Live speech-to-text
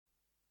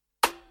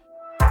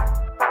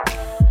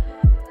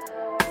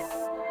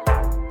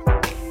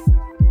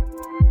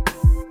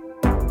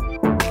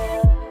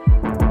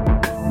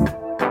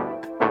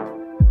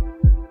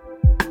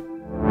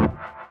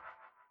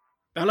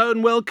Hello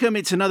and welcome.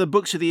 It's another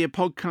Books of the Year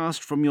podcast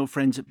from your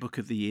friends at Book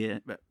of the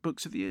Year.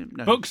 Books of the Year?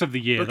 No. Books of the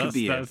Year. Book of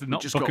the Year. That's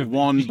not just book got of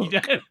one book.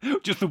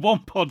 Just the one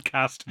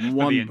podcast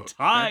for the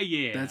entire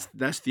year.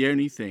 That's the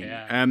only thing.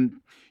 Yeah.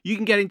 You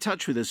can get in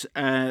touch with us.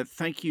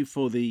 Thank you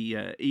for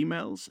the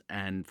emails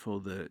and for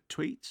the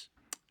tweets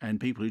and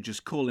people who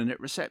just call in at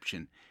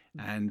reception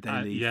and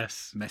they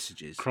leave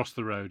messages. Cross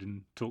the road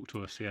and talk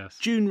to us, yes.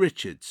 June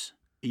Richards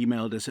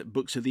emailed us at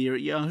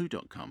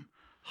booksoftheyear@yahoo.com.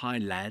 Hi,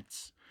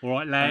 lads. All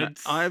right,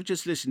 lads. I have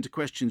just listened to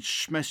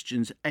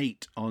Schmestions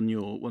 8 on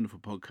your wonderful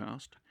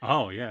podcast.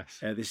 Oh, yes.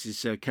 This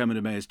is Kermit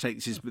and Mayer's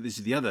Take. This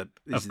is the other.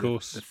 This of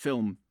course. The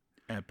film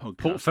podcast.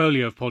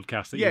 Portfolio of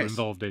podcasts that you're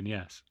involved in,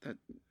 yes.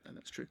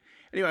 That's true.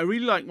 Anyway, I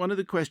really like one of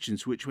the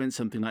questions which went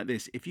something like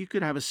this. If you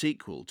could have a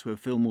sequel to a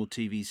film or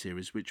TV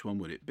series, which one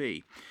would it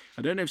be?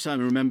 I don't know if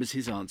Simon remembers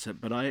his answer,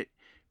 but I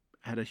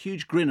had a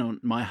huge grin on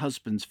my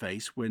husband's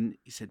face when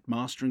he said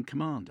Master and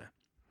Commander.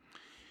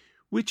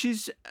 Which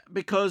is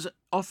because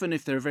often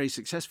if they're very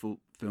successful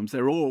films,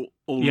 they're all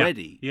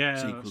already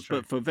sequels.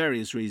 But for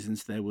various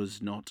reasons, there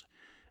was not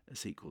a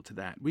sequel to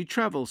that. We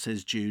travel,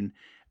 says June,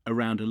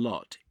 around a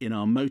lot in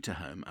our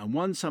motorhome. And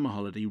one summer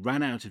holiday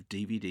ran out of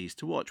DVDs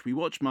to watch. We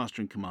watched Master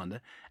and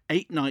Commander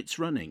 8 nights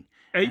running.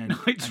 Eight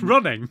nights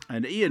running?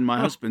 And Ian, my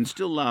husband,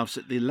 still laughs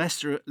at the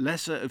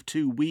lesser of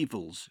two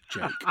weevils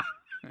joke.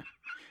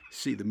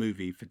 See the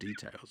movie for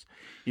details.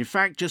 In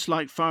fact, just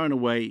like Far and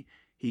Away,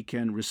 he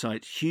can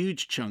recite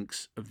huge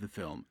chunks of the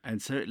film.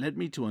 And so it led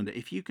me to wonder,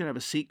 if you could have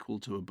a sequel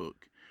to a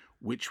book,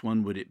 which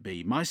one would it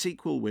be? My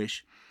sequel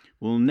wish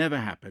will never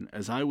happen,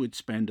 as I would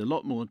spend a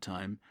lot more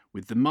time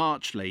with the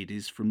March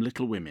ladies from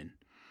Little Women.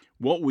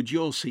 What would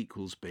your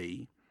sequels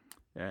be,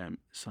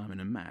 Simon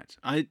and Matt?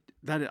 I'd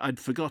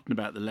forgotten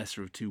about the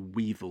lesser of two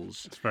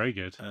weevils. It's very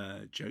good.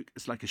 Joke.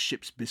 It's like a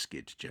ship's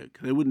biscuit joke.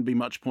 There wouldn't be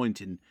much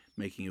point in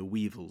making a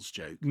weevils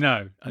joke.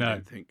 No, I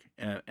don't think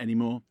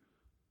anymore.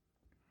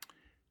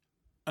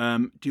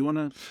 Do you want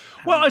to?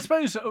 Well, I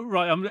suppose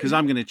right. Because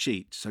I'm going to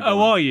cheat. So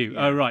are you?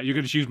 Yeah. Oh, right. You're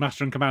going to choose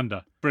Master and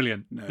Commander.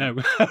 Brilliant. No.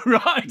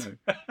 Right.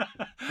 No.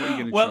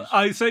 What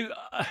are you going to choose?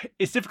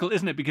 It's difficult,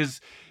 isn't it?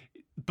 Because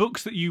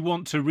books that you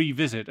want to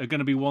revisit are going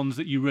to be ones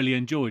that you really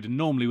enjoyed, and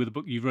normally with a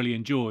book you've really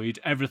enjoyed,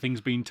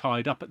 everything's been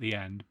tied up at the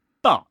end.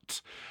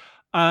 But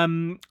I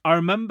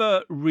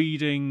remember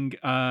reading.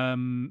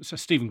 So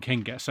Stephen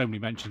King gets so many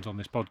mentions on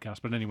this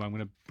podcast, but anyway, I'm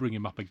going to bring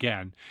him up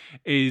again.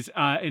 Is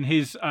in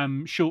his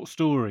short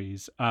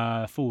stories,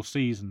 4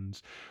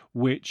 Seasons,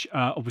 which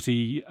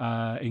obviously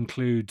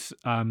includes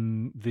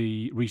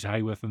the Rita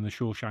Hayworth and the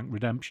Shawshank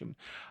Redemption,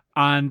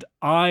 and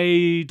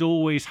I'd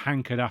always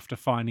hankered after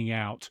finding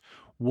out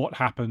what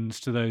happens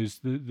to those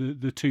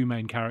the two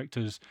main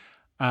characters.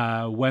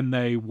 When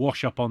they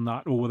wash up on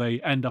that, or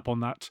they end up on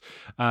that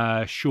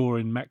shore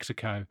in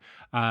Mexico,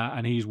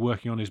 and he's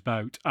working on his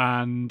boat.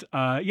 And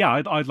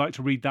I'd like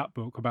to read that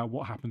book about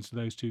what happens to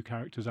those two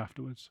characters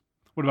afterwards.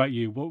 What about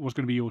you? What's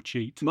going to be your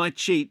cheat? My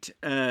cheat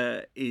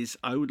is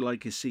I would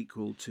like a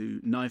sequel to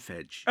Knife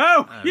Edge.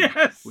 Oh,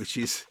 yes! Which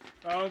is...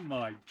 Oh,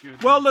 my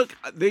goodness. Well, look,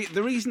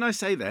 the reason I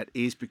say that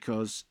is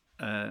because...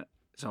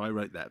 So I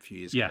wrote that a few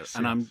years ago,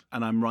 and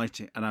I'm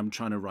writing, and I'm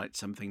trying to write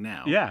something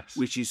now,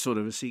 which is sort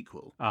of a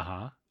sequel.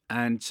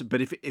 And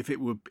but if it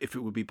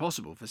would be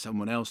possible for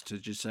someone else to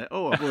just say,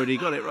 "Oh, I've already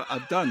got it.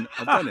 I've done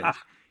it.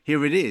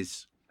 Here it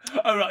is."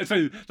 Oh, right.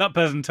 So that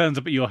person turns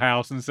up at your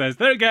house and says,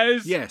 "There it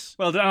goes." Yes.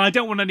 Well, I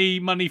don't want any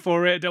money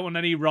for it. I don't want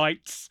any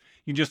rights.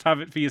 You can just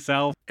have it for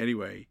yourself.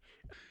 Anyway.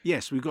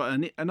 Yes, we've got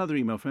another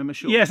email from Emma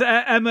Shaw. Yes,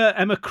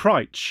 Emma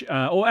Kreitch,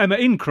 or Emma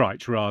in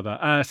Kreitch,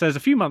 rather, says, a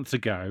few months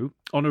ago,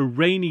 on a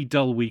rainy,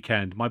 dull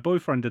weekend, my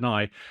boyfriend and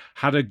I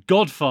had a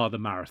Godfather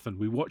marathon.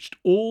 We watched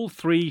all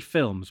 3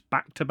 films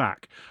back to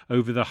back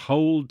over the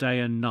whole day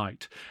and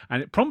night.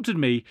 And it prompted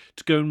me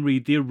to go and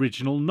read the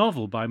original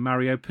novel by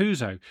Mario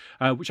Puzo,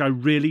 which I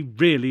really,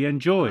 really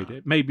enjoyed.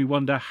 It made me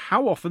wonder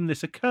how often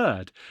this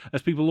occurred,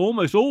 as people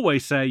almost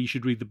always say you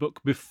should read the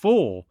book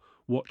before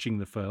watching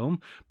the film,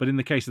 but in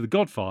the case of The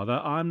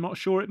Godfather, I'm not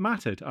sure it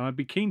mattered. I'd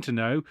be keen to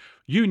know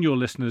you and your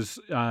listeners'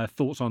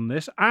 thoughts on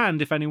this, and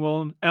if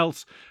anyone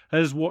else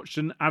has watched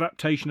an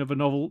adaptation of a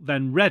novel,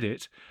 then read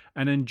it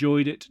and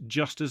enjoyed it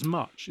just as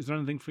much. Is there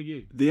anything for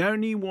you? The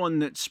only one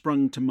that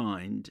sprung to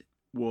mind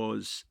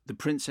was The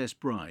Princess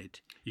Bride,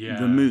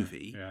 the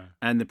movie,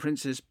 and The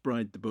Princess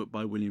Bride, the book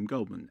by William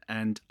Goldman.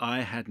 And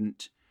I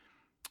hadn't,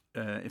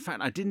 in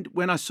fact, I didn't.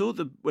 When I saw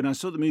the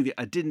movie,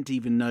 I didn't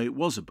even know it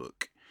was a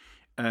book.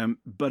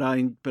 But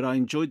I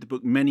enjoyed the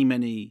book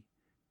many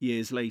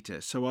years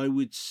later.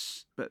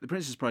 But The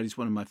Princess Bride is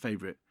one of my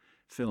favourite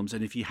films,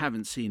 and if you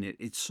haven't seen it,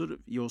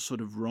 you're sort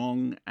of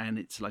wrong, and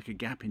it's like a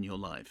gap in your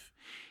life,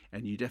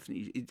 and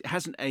it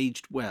hasn't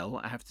aged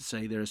well. I have to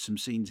say, there are some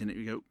scenes in it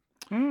you go,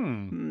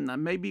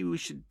 maybe we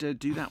should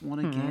do that one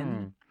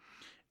again.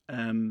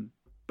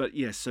 But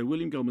yes, so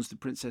William Goldman's The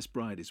Princess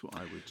Bride is what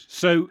I would.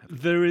 So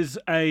there was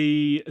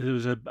a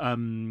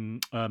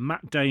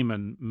Matt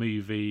Damon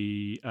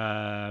movie,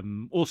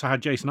 also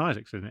had Jason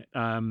Isaacs in it,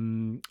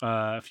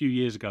 a few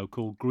years ago,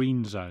 called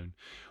Green Zone,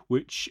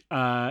 which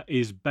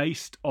is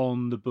based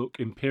on the book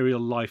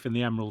Imperial Life in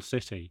the Emerald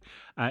City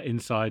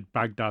inside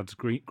Baghdad's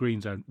Green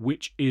Zone,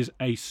 which is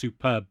a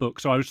superb book.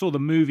 So I saw the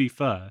movie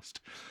first,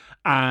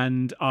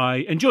 and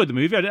I enjoyed the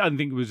movie. I didn't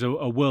think it was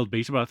a world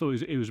beater, but I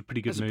thought it was a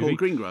pretty good movie. That's a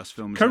Paul Greengrass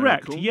film.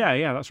 Correct.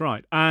 Yeah, that's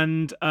right.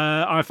 And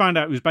I found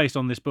out it was based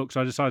on this book,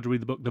 so I decided to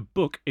read the book. The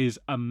book is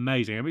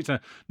amazing. I mean, it's a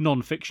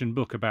non-fiction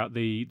book about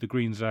the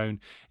Green Zone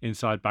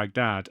inside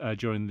Baghdad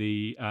during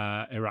the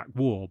Iraq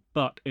War,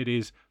 but it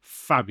is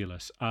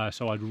fabulous.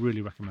 So I'd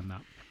really recommend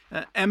that.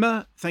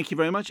 Emma, thank you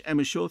very much.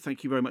 Emma Shaw,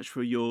 thank you very much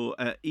for your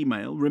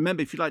email.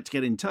 Remember, if you'd like to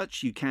get in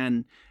touch, you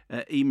can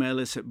email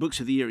us at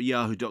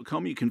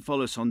booksoftheyear@yahoo.com. You can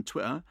follow us on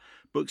Twitter,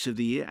 Books of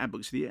the Year,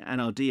 @Books of the Year,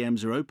 and our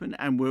DMs are open.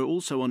 And we're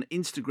also on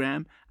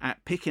Instagram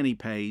at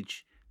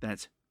 @PickAnyPage.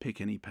 That's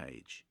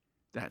PickAnyPage.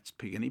 That's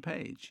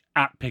PickAnyPage.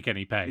 At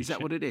PickAnyPage. Is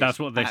that what it is? That's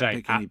what they say.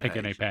 Pick at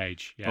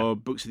PickAnyPage. Yeah. Or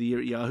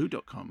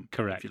booksoftheyear@yahoo.com.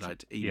 Correct. If you'd like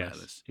to email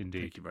Yes, us.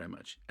 indeed. Thank you very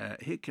much.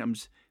 Here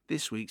comes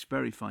this week's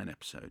very fine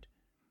episode.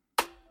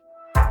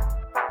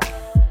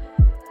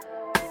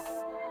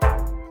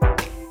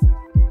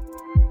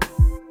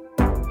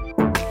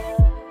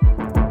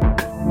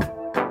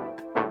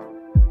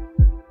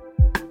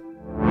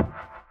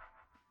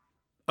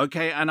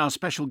 Okay, and our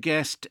special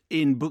guest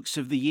in Books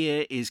of the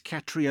Year is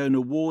Catriona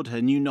Ward. Her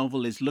new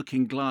novel is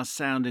Looking Glass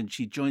Sound, and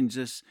she joins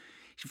us.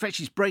 In fact,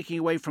 she's breaking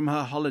away from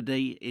her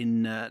holiday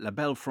in La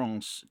Belle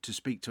France to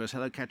speak to us.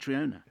 Hello,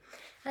 Catriona.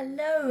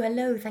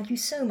 Hello. Thank you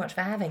so much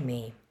for having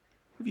me.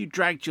 Have you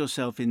dragged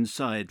yourself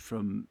inside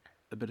from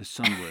a bit of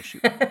sun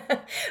worship?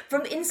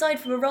 From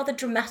a rather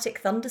dramatic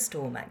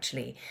thunderstorm,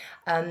 actually.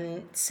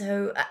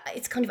 So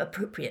it's kind of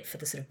appropriate for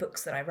the sort of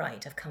books that I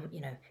write. I've come,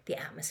 the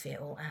atmosphere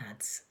all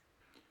adds.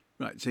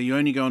 Right, so you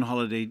only go on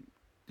holiday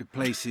to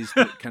places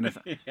that kind of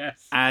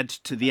Yes. add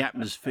to the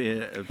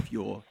atmosphere of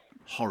your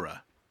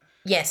horror.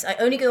 Yes, I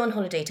only go on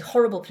holiday to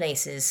horrible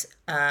places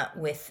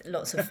with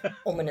lots of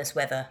ominous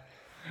weather.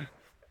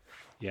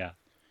 Yeah.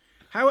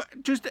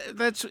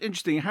 That's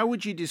interesting. How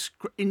would you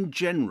describe, in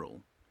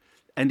general,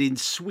 and in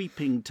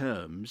sweeping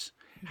terms,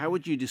 how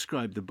would you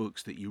describe the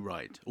books that you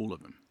write? All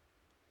of them.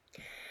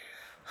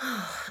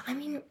 I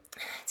mean,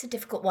 it's a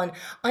difficult one.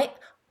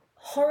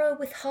 Horror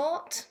with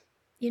heart.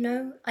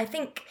 I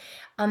think,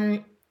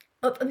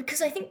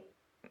 because I think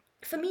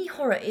for me,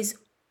 horror is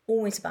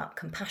always about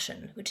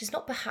compassion, which is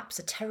not perhaps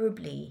a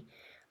terribly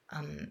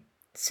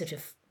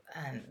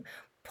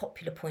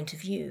popular point of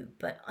view,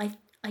 but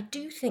I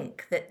do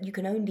think that you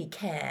can only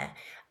care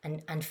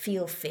and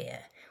feel fear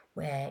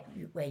where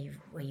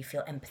you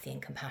feel empathy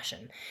and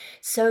compassion.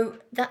 So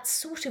that's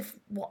sort of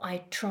what I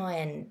try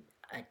and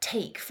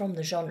take from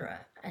the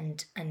genre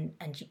and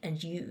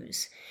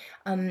use.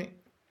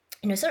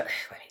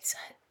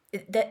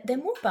 They're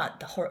more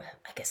about the horror,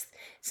 I guess,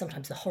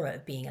 sometimes the horror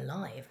of being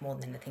alive more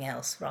than anything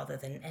else, rather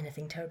than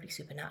anything terribly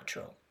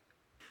supernatural.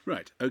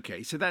 Right,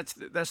 okay, so that's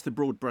the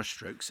broad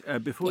brushstrokes.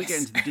 Before we get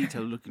Yes. into the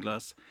detail of Looking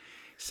Glass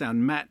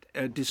Sound, Matt,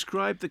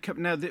 describe the cover.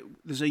 Now,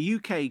 there's a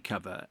UK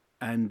cover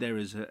and there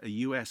is a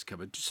US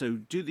cover. So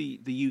do the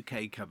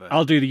UK cover.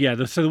 I'll do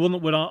so the one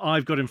that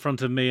I've got in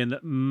front of me and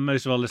that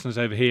most of our listeners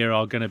over here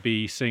are going to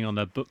be seeing on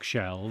their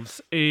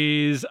bookshelves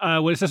is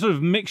it's a sort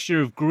of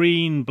mixture of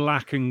green,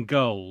 black and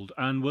gold.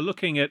 And we're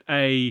looking at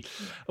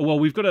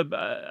we've got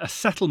a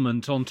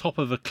settlement on top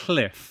of a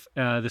cliff.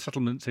 The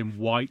settlement's in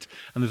white,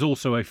 and there's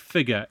also a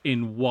figure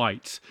in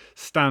white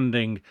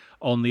standing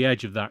on the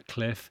edge of that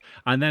cliff,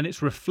 and then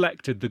it's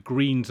reflected, the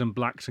greens and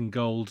blacks and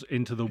golds,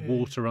 into the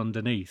water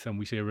underneath, and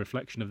we see a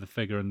reflection of the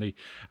figure and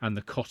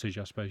the cottage,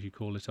 I suppose you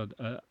call it,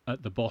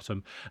 at the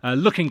bottom.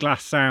 Looking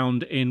Glass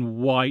Sound in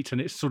white, and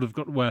it's sort of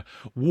got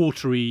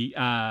watery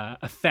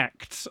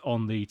effects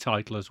on the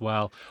title as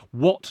well.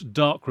 What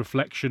dark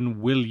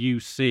reflection will you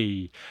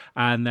see?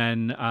 And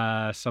then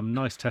some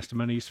nice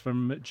testimonies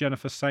from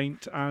Jennifer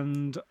Saint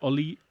and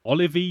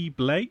Olivie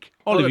Blake.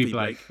 Olivie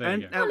Blake.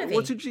 And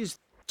what's interesting is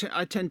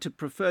I tend to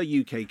prefer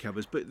UK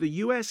covers, but the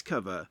US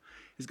cover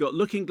has got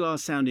Looking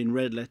Glass Sound in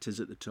red letters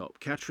at the top,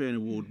 Catriona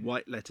Ward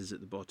white letters at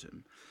the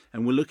bottom,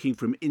 and we're looking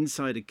from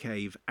inside a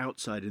cave,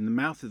 outside, in the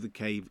mouth of the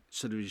cave,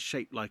 sort of is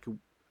shaped like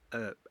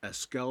a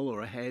skull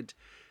or a head,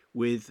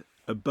 with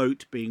a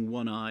boat being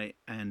one eye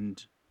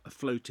and a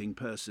floating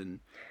person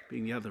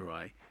being the other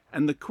eye.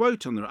 And the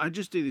quote on I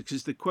just do this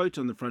because the quote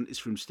on the front is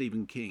from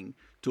Stephen King,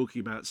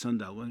 talking about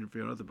Sundial, one of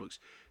your other books.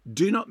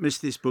 Do not miss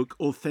this book,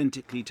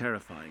 authentically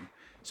terrifying.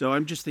 So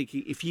I'm just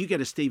thinking, if you get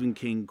a Stephen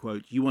King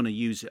quote, you want to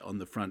use it on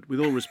the front, with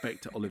all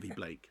respect to Olivie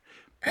Blake,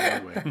 by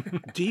the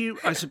way.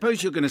 I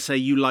suppose you're going to say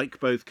you like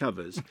both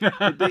covers,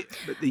 but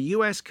the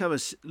US cover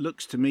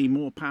looks to me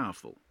more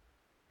powerful.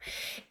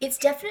 It's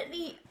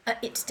definitely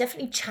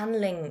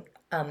channeling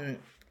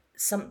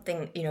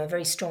something, a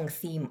very strong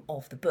theme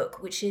of the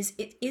book, which is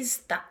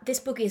that this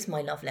book is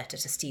my love letter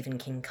to Stephen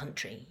King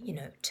country,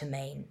 to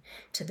Maine,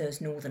 to those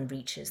northern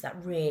reaches, that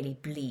really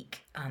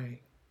bleak,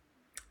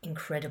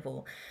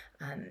 incredible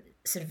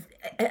sort of.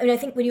 I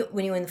think when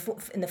you're in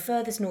the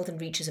furthest northern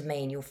reaches of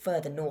Maine, you're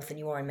further north than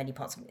you are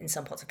in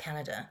some parts of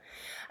Canada,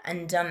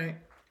 and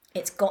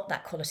it's got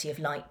that quality of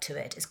light to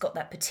it. It's got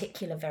that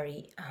particular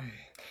very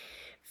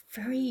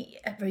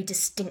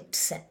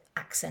distinct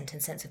accent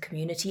and sense of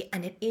community,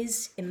 and it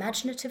is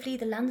imaginatively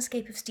the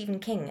landscape of Stephen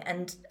King.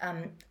 And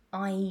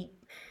I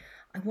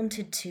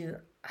wanted to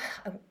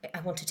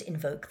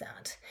invoke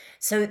that.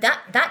 So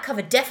that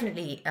cover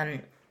definitely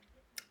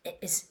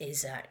it's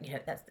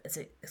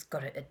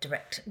got a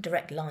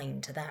direct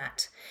line to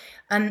that.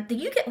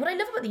 The UK. What I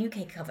love about the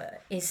UK cover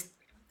is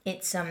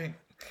it's the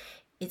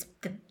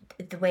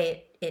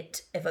way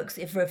it evokes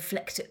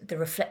the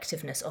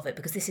reflectiveness of it,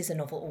 because this is a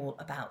novel all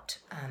about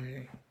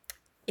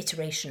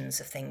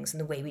iterations of things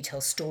and the way we tell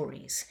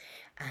stories,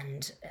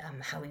 and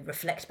how we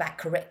reflect back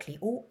correctly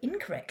or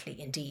incorrectly,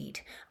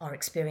 indeed, our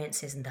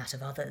experiences and that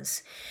of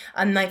others.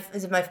 And one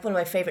of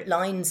my favourite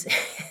lines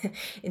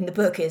in the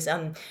book is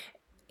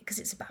because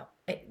it's about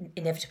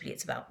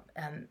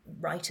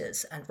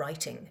writers and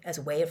writing as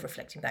a way of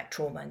reflecting back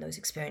trauma and those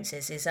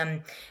experiences, is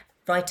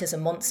writers are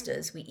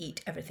monsters, we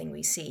eat everything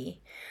we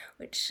see,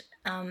 which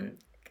I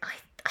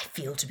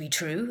feel to be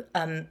true.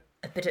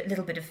 A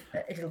little bit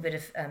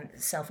of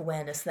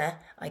self-awareness there,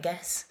 I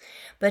guess.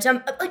 But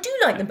I do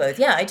like them both.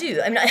 Yeah, I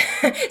do. I mean,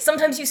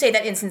 sometimes you say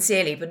that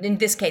insincerely, but in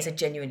this case, I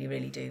genuinely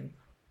really do.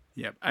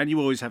 Yeah, and you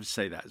always have to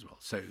say that as well.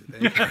 So,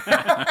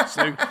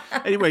 so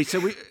anyway,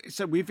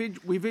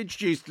 we've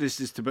introduced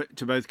listeners to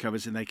both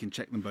covers, and they can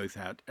check them both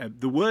out.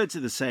 The words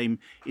are the same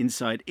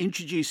inside.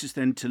 Introduce us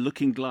then to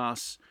Looking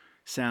Glass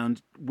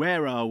Sound.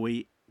 Where are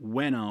we?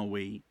 When are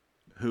we?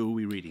 Who are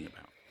we reading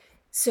about?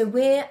 So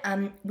we're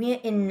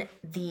in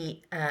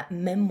the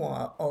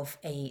memoir of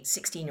a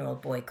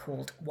 16-year-old boy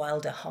called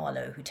Wilder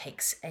Harlow, who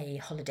takes a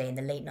holiday in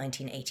the late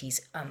 1980s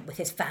with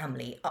his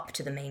family up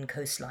to the Maine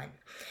coastline,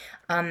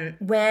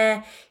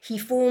 where he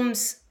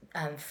forms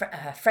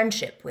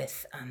friendship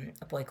with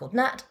a boy called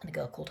Nat and a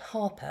girl called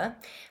Harper.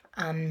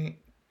 The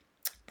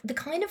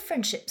kind of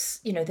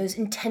friendships, those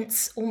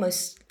intense,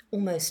 almost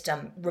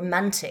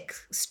romantic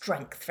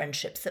strength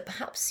friendships that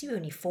perhaps you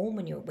only form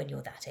when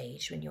you're that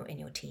age, when you're in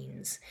your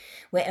teens,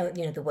 where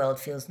the world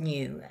feels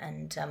new,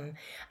 and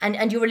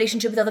your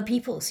relationship with other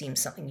people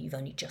seems something you've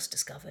only just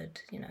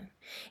discovered,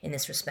 in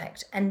this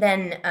respect. And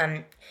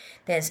then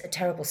there's a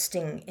terrible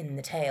sting in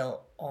the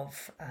tail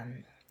of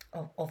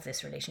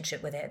this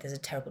relationship, where there's a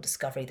terrible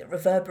discovery that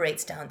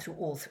reverberates down through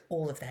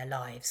all of their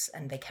lives,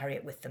 and they carry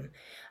it with them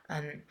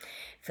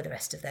for the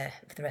rest of their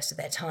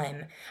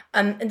time.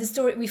 And the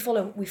story we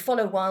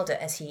follow Wilder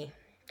as he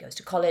goes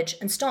to college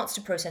and starts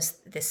to process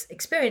this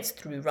experience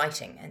through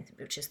writing, and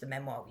which is the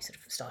memoir we sort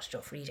of started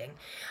off reading.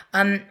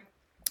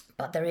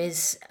 But there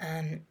is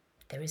a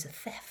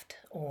theft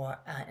or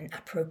an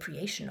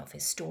appropriation of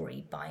his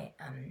story by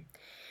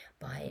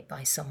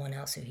someone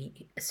else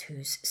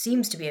who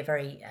seems to be a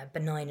very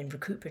benign and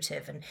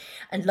recuperative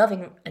and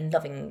loving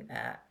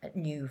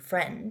new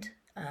friend,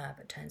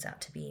 but turns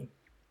out to be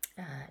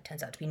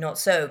not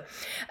so.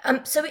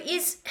 So it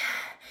is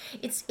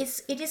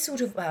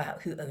sort of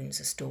about who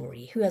owns a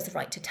story, who has the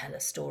right to tell a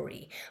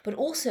story, but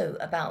also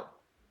about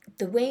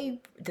the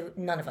way that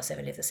none of us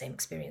ever live the same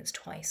experience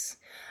twice,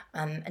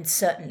 and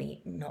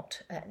certainly no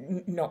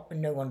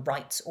one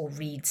writes or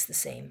reads the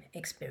same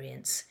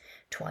experience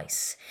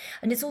twice.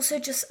 And it's also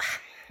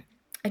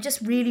I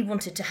just really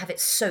wanted to have it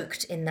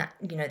soaked in that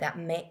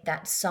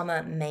that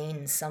summer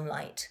Maine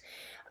sunlight,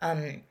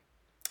 and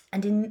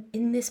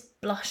in this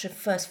blush of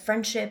first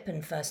friendship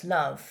and first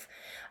love,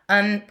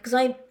 because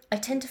I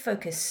tend to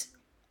focus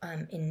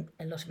in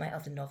a lot of my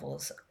other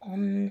novels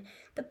on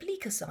the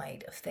bleaker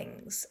side of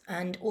things.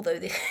 And although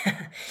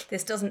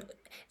it's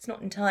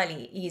not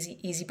entirely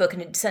easy book,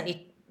 and it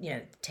certainly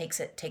takes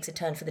a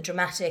turn for the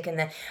dramatic,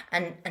 and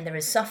there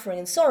is suffering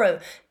and sorrow.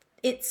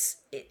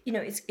 It's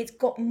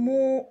got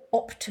more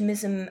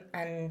optimism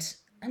and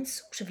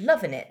sort of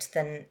love in it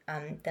than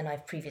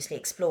I've previously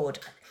explored.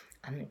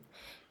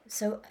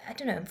 So I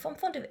don't know. I'm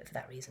fond of it for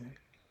that reason.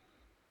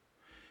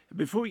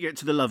 Before we get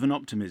to the love and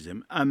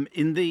optimism,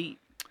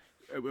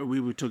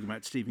 we were talking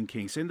about Stephen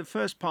King. So in the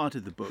first part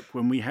of the book,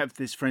 when we have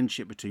this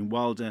friendship between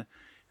Wilder,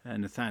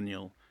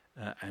 Nathaniel,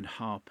 and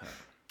Harper,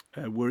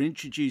 we're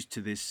introduced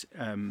to this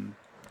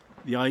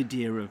the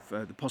idea of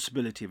the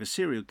possibility of a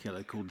serial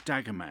killer called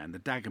Daggerman, the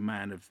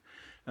Daggerman of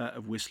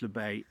Whistler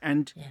Bay,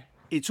 and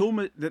it's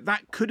almost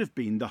that could have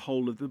been the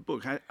whole of the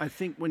book. I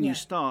think when you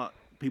start,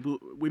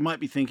 we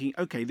might be thinking,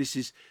 okay, this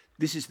is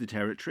the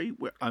territory.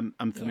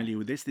 I'm familiar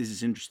with this. This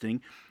is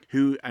interesting.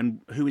 Who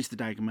is the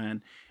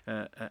Daggerman,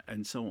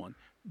 and so on.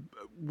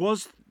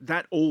 Was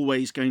that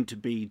always going to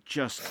be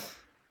just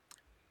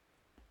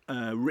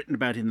written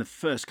about in the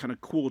first kind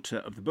of quarter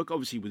of the book,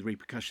 obviously with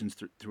repercussions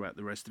throughout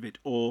the rest of it,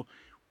 or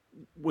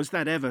was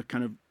that ever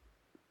kind of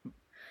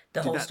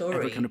the whole story?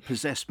 Ever kind of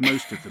possessed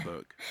most of the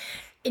book?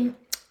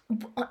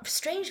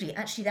 Strangely,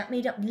 actually, that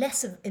made up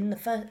less of in the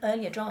first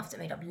earlier drafts. It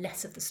made up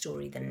less of the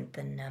story than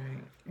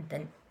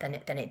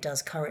it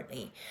does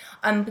currently,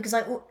 because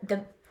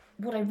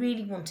what I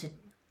really wanted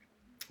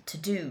to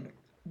do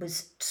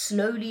was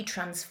slowly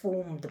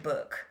transform the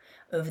book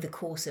over the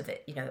course of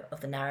it,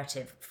 of the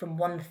narrative, from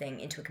one thing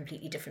into a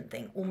completely different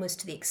thing, almost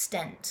to the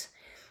extent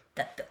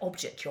that the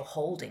object you're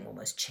holding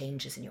almost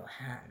changes in your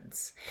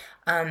hands.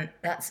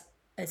 That's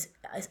as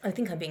I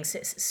think I'm being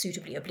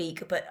suitably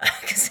oblique, but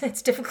because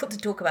it's difficult to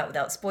talk about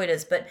without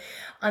spoilers. But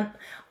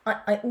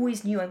I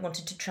always knew I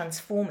wanted to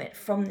transform it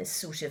from this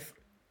sort of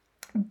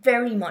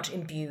very much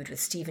imbued with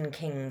Stephen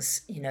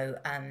King's,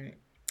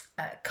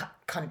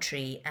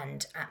 country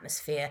and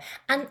atmosphere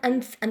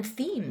and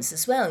themes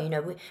as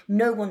well.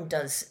 No one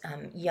does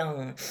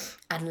young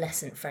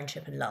adolescent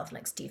friendship and love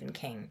like Stephen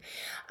King.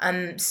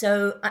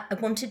 So I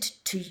wanted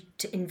to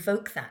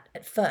invoke that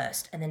at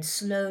first and then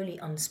slowly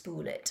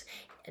unspool it,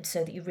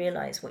 so that you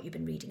realise what you've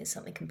been reading is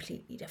something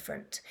completely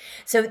different.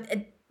 So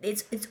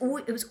it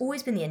was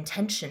always been the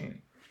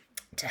intention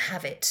to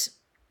have it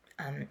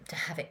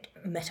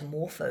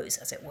metamorphose,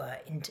 as it were,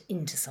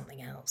 into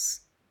something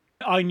else.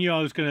 I knew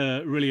I was going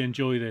to really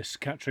enjoy this,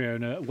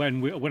 Catriona,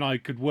 when I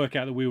could work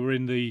out that we were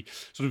in the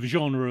sort of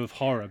genre of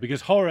horror,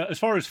 because horror, as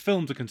far as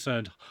films are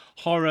concerned,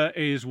 horror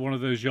is one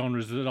of those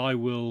genres that I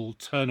will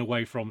turn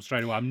away from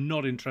straight away. I'm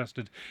not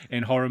interested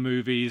in horror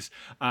movies,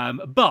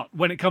 but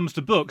when it comes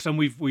to books, and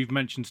we've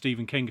mentioned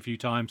Stephen King a few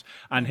times,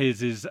 and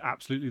his is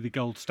absolutely the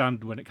gold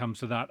standard when it comes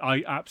to that.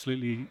 I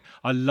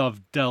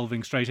love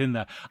delving straight in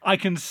there. I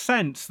can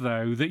sense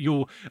though that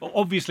you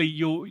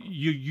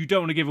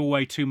don't want to give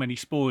away too many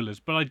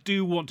spoilers, but I do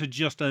want to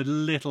just a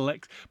little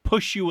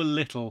push you a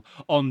little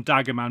on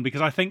Daggerman, because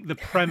I think the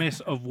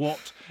premise of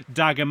what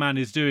Daggerman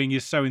is doing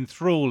is so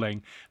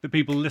enthralling that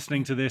people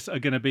listening to this are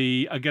going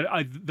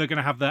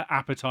to have their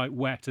appetite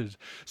whetted.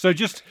 So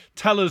just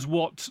tell us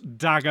what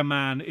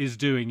Daggerman is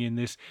doing in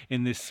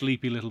this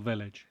sleepy little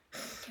village.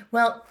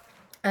 Well,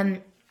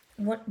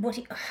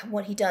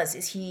 what he does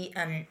is he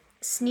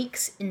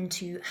sneaks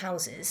into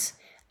houses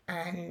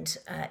and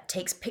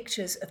takes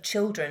pictures of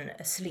children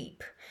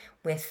asleep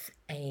with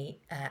a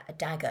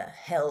dagger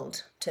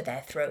held to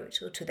their throat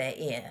or to their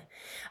ear.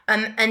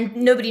 And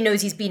nobody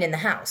knows he's been in the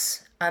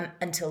house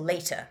until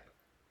later,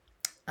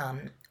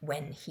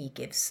 when he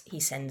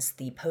sends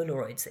the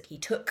Polaroids that he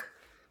took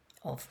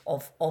of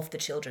the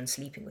children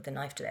sleeping with the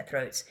knife to their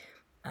throats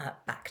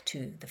back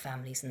to the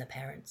families and the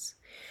parents.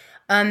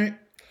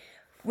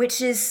 Which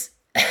is,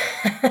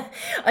 I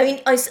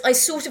mean, I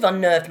sort of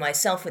unnerved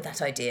myself with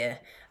that idea,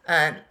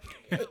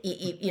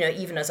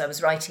 even as I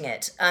was writing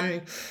it.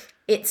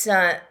 It's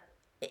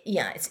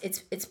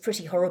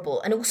pretty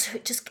horrible, and also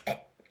it just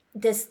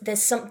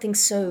there's something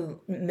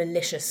so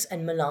malicious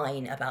and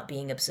malign about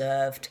being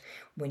observed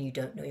when you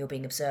don't know you're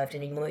being observed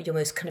in your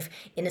most kind of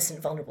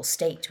innocent, vulnerable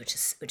state, which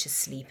is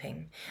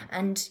sleeping,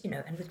 and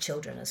and with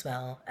children as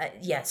well.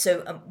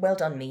 So well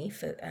done me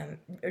for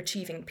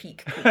achieving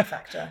peak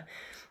factor.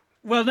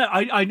 Well, no,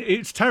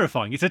 it's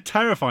terrifying. It's a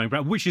terrifying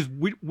brand, which is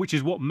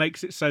what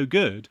makes it so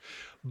good.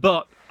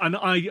 But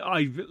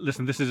I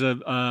listen. This is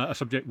a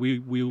subject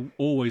we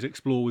always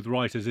explore with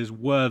writers, is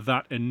where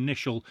that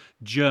initial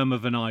germ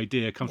of an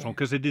idea comes from,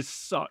 because it is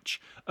such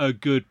a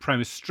good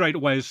premise straight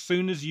away. As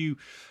soon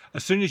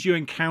as you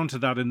encounter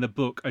that in the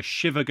book, a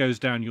shiver goes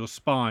down your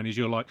spine as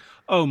you're like,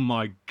 oh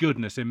my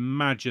goodness,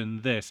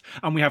 imagine this.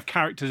 And we have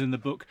characters in the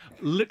book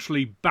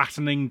literally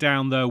battening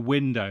down their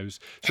windows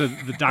so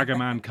that the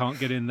Daggerman can't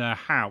get in their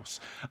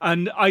house.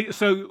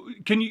 So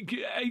can you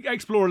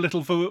explore a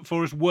little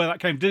for us where that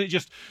came? Did it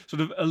just sort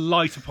of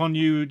alight upon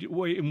you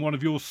in one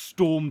of your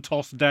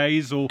storm-tossed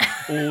days, or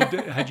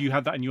had you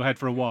had that in your head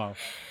for a while?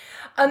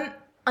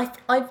 I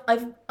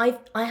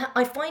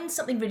find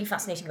something really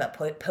fascinating about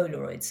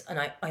Polaroids, and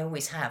I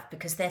always have,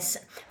 because first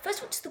of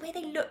all, just the way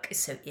they look is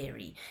so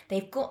eerie.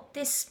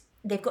 It's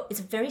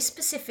a very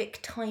specific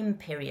time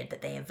period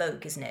that they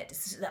evoke, isn't it?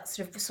 It's that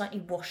sort of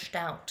slightly washed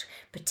out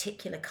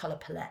particular colour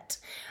palette,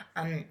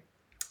 and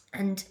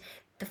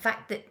the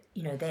fact that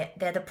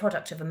they're the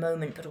product of a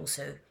moment, but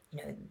also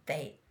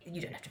you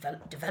don't have to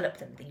develop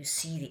them, that you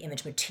see the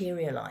image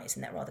materialise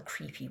in that rather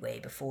creepy way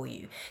before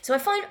you. So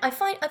I've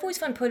always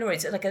found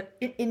Polaroids like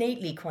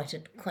innately quite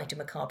a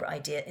macabre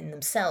idea in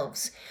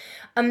themselves.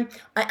 I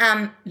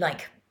am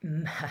like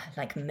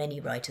many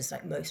writers,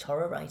 like most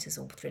horror writers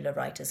or thriller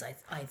writers,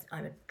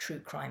 I'm a true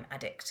crime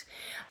addict.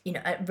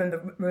 I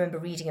remember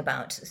reading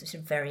about sort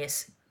of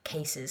various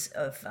cases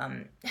of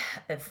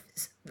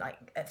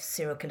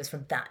serial killers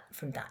from that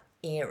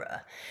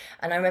era,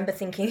 and I remember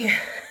thinking,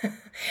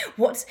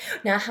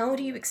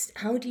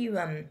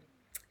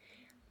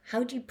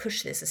 how do you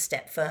push this a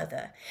step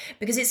further?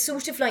 Because it's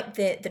sort of like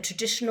the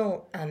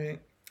traditional,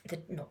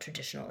 not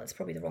traditional, that's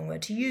probably the wrong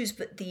word to use,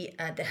 but the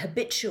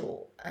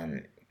habitual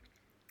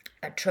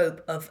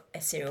trope of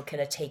a serial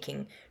killer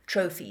taking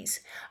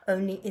trophies.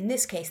 Only in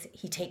this case,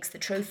 he takes the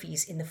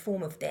trophies in the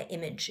form of their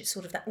image. It's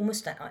sort of that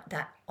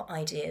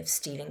idea of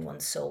stealing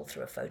one's soul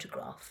through a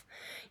photograph.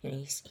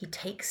 He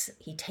takes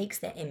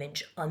their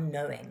image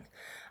unknowing,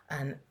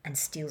 and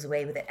steals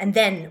away with it. And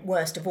then,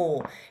 worst of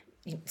all,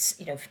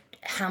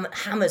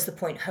 hammers the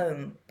point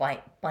home by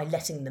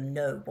letting them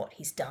know what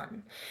he's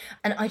done.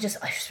 And I just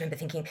remember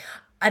thinking,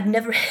 I've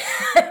never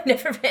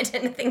read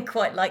anything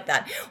quite like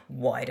that.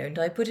 Why don't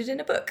I put it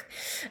in a book?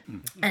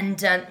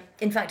 And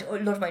in fact, a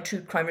lot of my true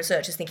crime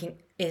research is thinking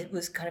it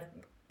was kind of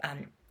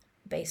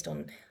based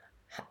on,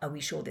 are we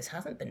sure this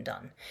hasn't been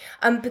done?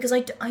 Because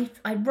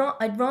I'd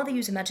rather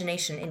use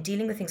imagination in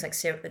dealing with things like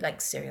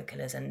serial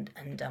killers and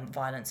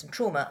violence and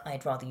trauma.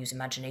 I'd rather use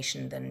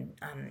imagination than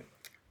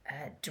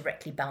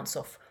directly bounce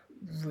off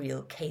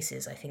real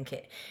cases. I think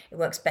it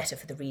works better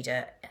for the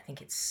reader. I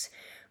think it's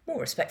more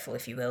respectful,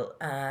 if you will,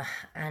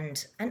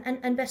 and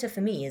better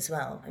for me as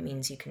well. It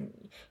means you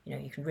can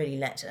really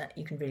let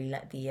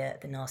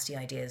the nasty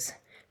ideas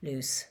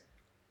loose.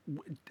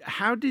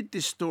 How did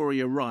this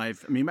story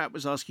arrive? I mean, Matt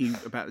was asking you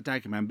about the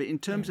Dagger Man, but in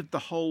terms of the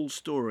whole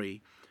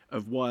story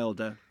of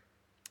Wilder,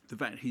 the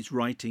fact he's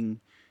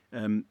writing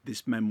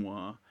this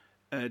memoir,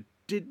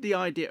 did the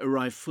idea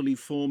arrive fully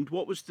formed?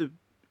 What was the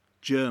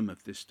germ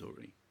of this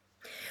story?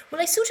 Well,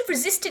 I sort of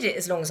resisted it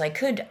as long as I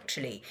could,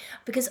 actually,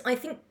 because I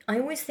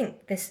always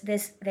think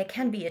there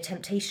can be a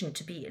temptation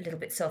to be a little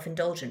bit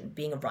self-indulgent,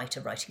 being a writer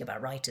writing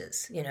about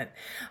writers, you know.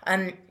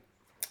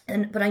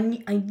 But I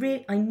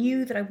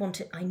knew I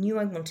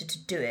wanted to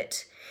do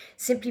it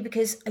simply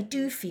because I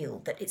do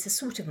feel that it's a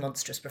sort of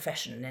monstrous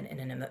profession in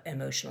an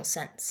emotional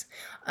sense.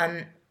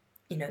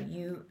 You know,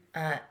 you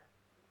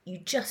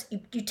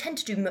tend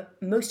to do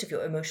most of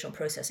your emotional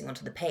processing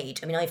onto the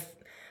page. I mean,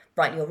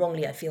 rightly or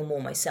wrongly, I feel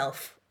more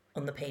myself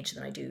on the page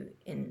than I do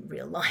in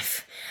real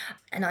life,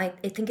 and I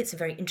think it's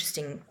an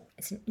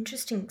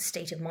interesting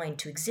state of mind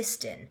to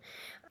exist in.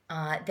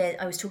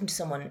 I was talking to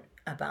someone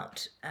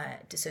about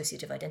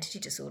dissociative identity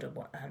disorder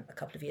a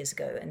couple of years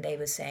ago, and they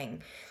were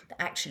saying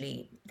that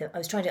actually, I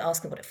was trying to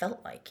ask them what it felt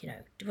like, you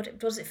know, what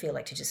does it feel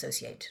like to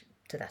dissociate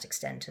to that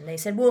extent? And they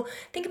said, well,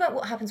 think about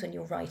what happens when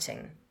you're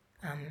writing.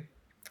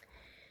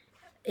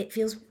 It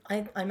feels,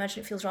 I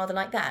imagine it feels rather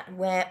like that,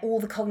 where all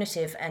the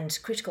cognitive and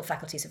critical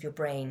faculties of your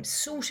brain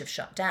sort of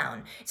shut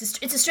down. It's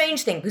a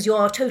strange thing because you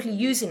are totally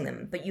using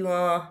them, but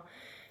you're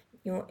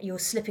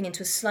slipping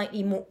into a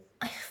slightly more,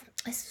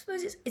 I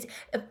suppose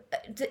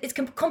it's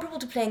comparable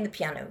to playing the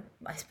piano,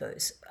 I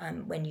suppose,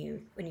 when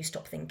you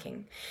stop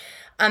thinking.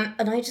 And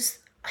I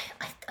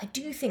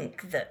do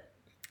think that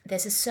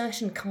there's a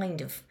certain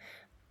kind of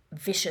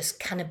vicious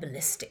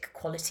cannibalistic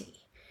quality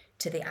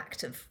to the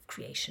act of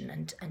creation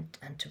and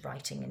to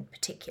writing in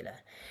particular.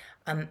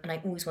 And I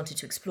always wanted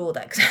to explore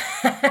that because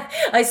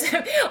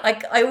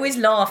I always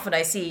laugh when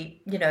I see,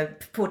 you know,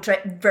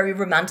 very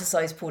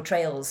romanticized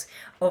portrayals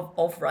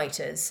of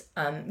writers,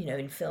 you know,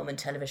 in film and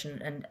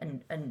television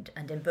and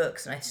in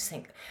books. And I just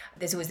think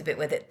there's always the bit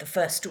where the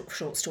first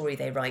short story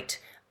they write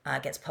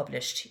gets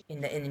published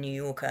in the New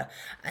Yorker,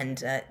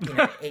 and you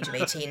know, age of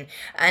 18,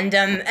 and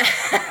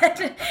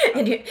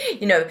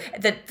you know,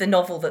 the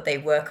novel that they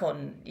work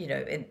on, you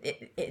know,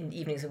 in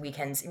evenings and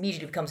weekends,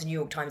 immediately becomes a New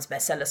York Times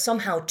bestseller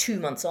somehow 2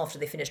 months after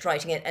they finished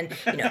writing it. And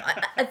you know,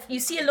 you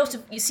see a lot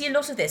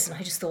of this, and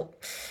I just thought,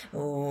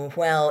 oh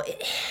well,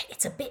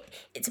 it's a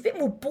bit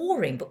more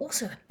boring, but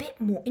also a bit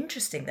more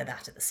interesting than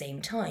that at the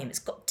same time. It's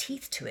got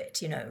teeth to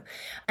it, you know,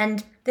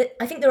 and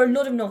I think there are a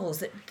lot of novels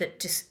that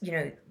just, you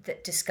know,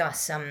 that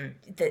discuss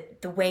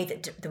the way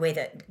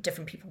that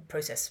different people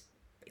process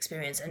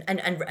experience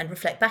and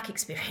reflect back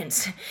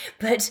experience.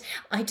 But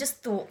I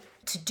just thought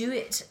to do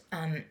it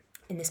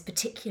in this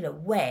particular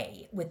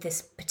way, with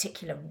this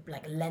particular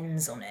like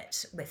lens on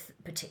it, with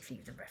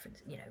particularly the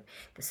reference, you know,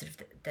 the sort of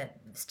the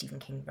Stephen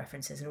King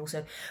references, and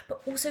also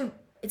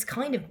it's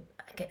kind of,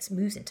 I guess,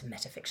 moves into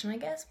metafiction, I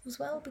guess, as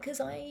well, because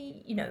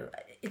you know,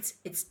 it's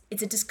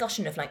a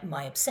discussion of like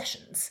my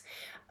obsessions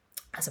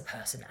as a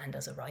person and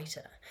as a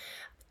writer.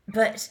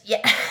 But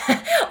yeah,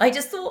 I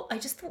just thought,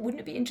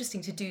 wouldn't it be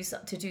interesting to do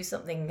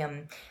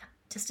something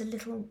just a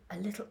little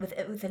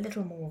with a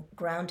little more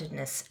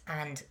groundedness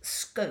and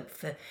scope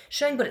for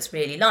showing what it's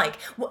really like.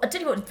 Well, I'll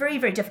tell you what's very,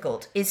 very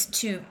difficult is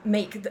to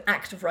make the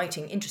act of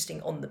writing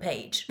interesting on the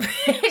page,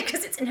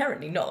 because it's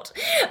inherently not.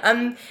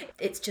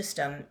 It's just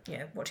you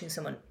know, watching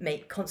someone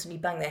constantly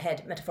bang their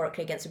head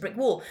metaphorically against a brick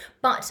wall.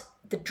 But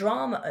the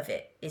drama of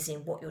it is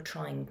in what you're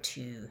trying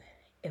to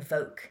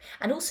evoke,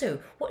 and also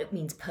what it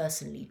means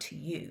personally to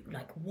you.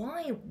 Like,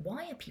 why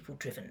are people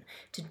driven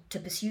to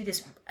pursue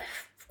this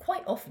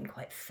quite often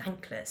quite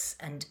thankless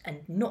and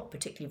not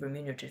particularly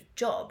remunerative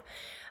job,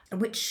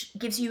 which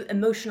gives you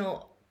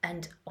emotional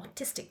and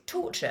artistic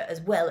torture as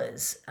well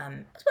as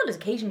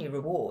occasionally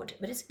reward.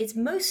 But it's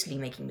mostly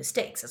making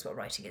mistakes. That's what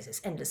writing is.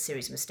 It's endless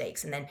series of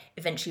mistakes, and then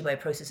eventually by a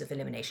process of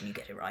elimination you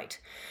get it right.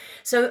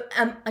 So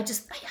I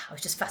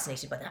was just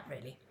fascinated by that,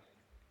 really.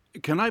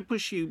 Can I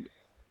push you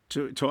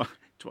to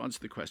answer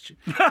the question,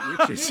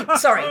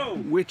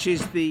 which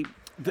is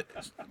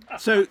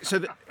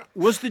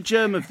was the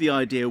germ of the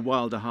idea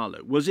Wilder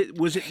Harlow? Was it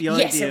the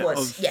idea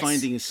of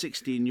finding a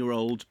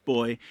 16-year-old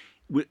boy?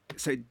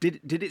 So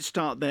did it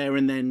start there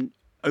and then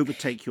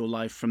overtake your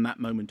life from that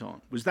moment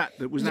on? Was that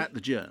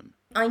the germ?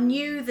 I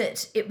knew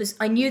that it was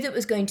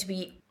going to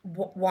be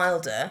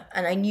Wilder,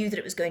 and I knew that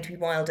it was going to be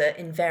Wilder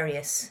at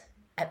various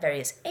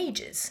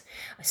ages.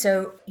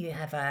 So you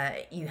have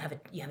a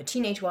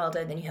teenage Wilder,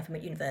 and then you have him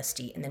at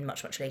university, and then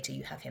much later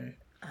you have him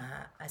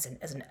as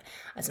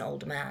an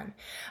older man.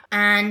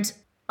 And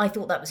I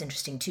thought that was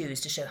interesting too,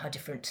 is to show how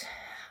different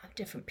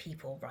different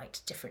people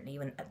write differently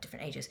when at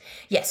different ages.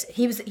 Yes,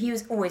 he was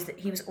always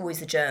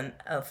the germ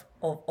of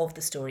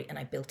the story, and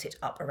I built it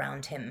up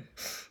around him,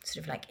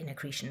 sort of like in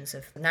accretions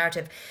of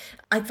narrative.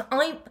 I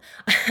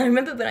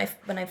remember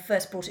when I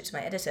first brought it to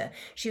my editor,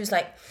 she was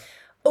like,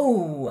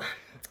 "Oh,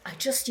 I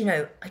just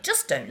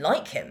don't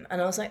like him," and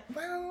I was like,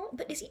 "Well,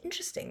 but is he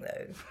interesting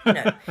though?"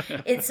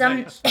 It's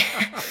I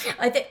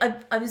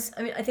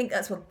think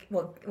that's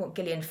what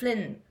Gillian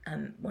Flynn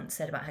once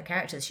said about her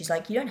characters. She's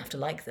like, "You don't have to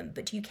like them,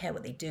 but do you care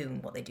what they do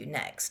and what they do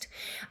next?"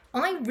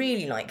 I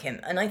really like him,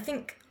 and I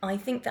think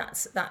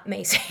that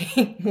may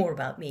say more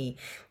about me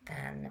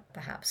than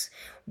perhaps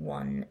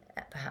one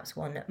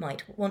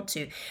might want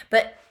to.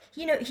 But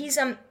he's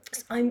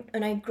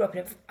I grew up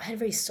I had a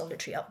very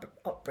solitary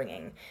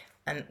upbringing.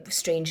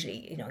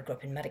 Strangely, I grew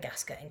up in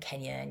Madagascar and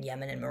Kenya and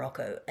Yemen and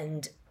Morocco,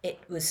 and it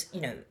was,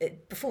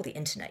 before the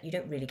internet, you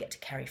don't really get to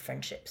carry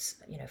friendships,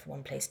 from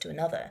one place to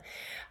another.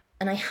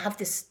 And I have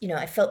this,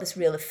 I felt this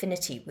real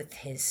affinity with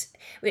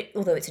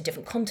although it's a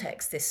different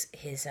context, his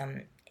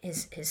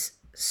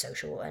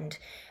social and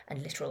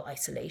literal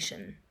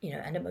isolation,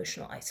 and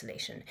emotional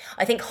isolation.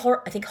 I think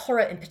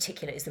horror in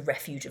particular is the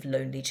refuge of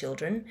lonely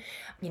children.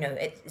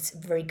 It's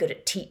very good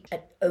at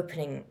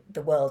opening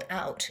the world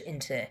out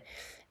into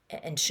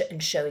and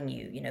showing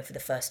you, for the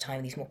first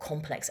time, these more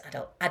complex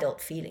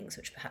adult feelings,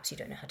 which perhaps you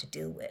don't know how to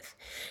deal with.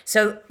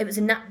 So it was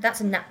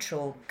that's a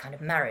natural kind of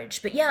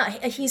marriage. But yeah,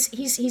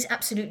 he's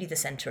absolutely the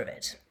centre of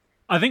it.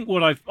 I think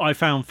what I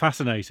found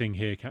fascinating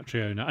here,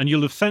 Catriona, and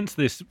you'll have sensed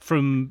this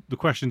from the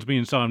questions me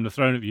and Simon have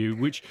thrown at you,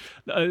 which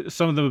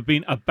some of them have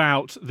been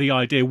about the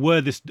idea,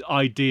 where this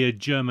idea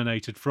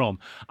germinated from.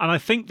 And I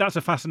think that's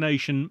a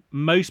fascination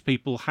most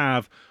people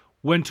have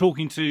when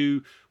talking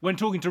to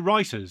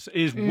writers,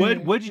 is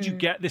where did you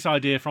get this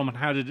idea from and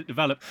how did it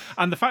develop?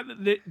 And the fact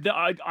that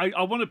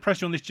I want to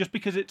press you on this just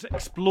because it's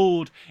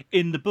explored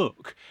in the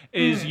book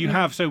is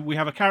we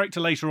have a character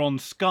later on,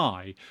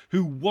 Skye,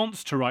 who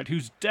wants to write,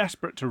 who's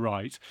desperate to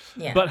write,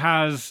 but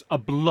has a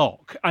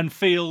block and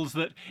feels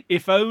that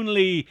if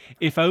only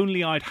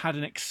I'd had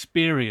an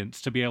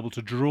experience to be able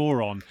to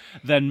draw on,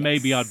 then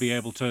maybe I'd be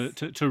able to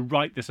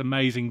write this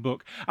amazing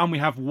book. And we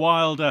have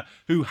Wilder,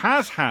 who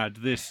has had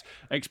this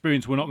experience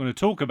we're not going to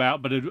talk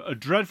about, but a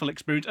dreadful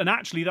experience, and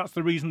actually that's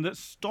the reason that's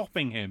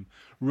stopping him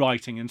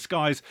writing, and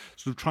Skye's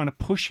sort of trying to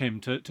push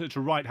him to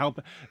write,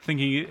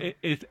 thinking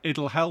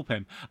it'll help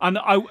him. And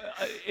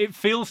it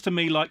feels to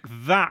me like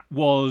that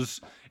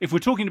was, if we're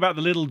talking about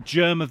the little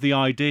germ of the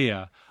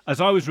idea, as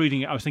I was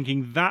reading it, I was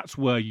thinking that's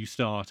where you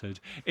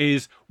started,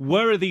 is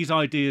where are these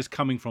ideas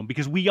coming from?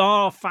 Because we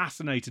are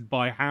fascinated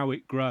by how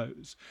it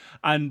grows,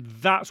 and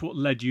that's what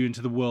led you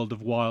into the world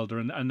of Wilder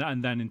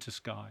and then into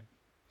Skye.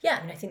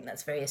 Yeah, I think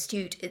that's very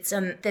astute. It's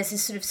there's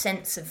this sort of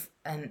sense of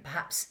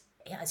perhaps,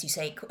 as you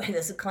say,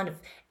 there's a kind of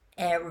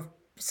air of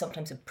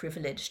sometimes of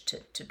privilege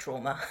to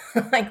trauma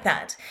like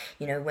that,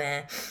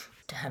 where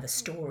to have a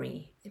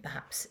story,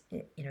 perhaps,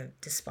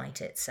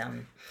 despite its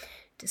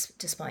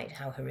despite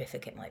how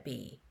horrific it might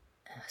be,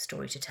 a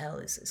story to tell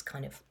is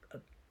kind of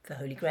the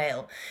holy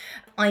grail.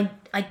 I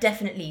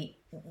definitely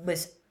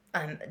was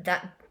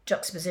that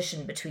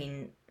juxtaposition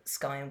between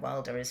Skye and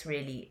Wilder is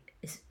really.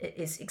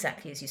 Is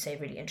exactly as you say,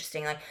 really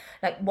interesting.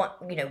 Like what,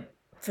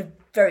 for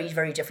very,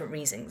 very different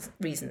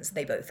reasons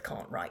they both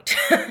can't write,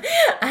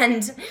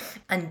 and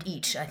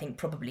each, I think,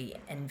 probably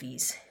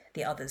envies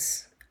the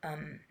other's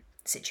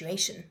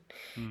situation,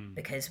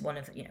 because one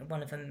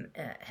of them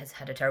has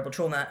had a terrible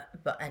trauma,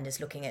 and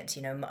is looking at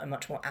a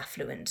much more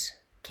affluent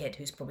kid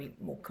who's probably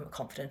more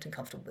confident and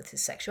comfortable with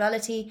his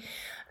sexuality,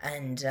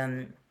 and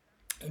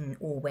in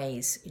all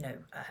ways,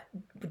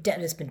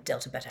 has been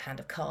dealt a better hand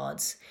of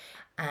cards.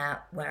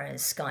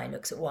 Whereas Skye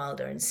looks at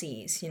Wilder and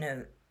sees, he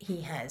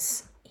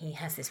has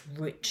this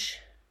rich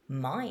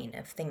mine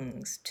of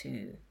things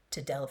to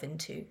delve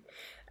into,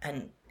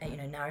 and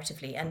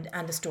narratively,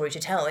 and a story to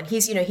tell. And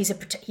he's a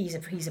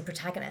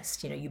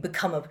protagonist. You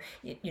become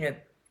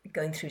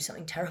going through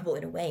something terrible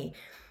in a way.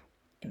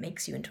 It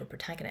makes you into a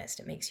protagonist.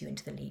 It makes you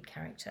into the lead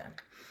character,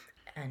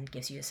 and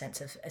gives you a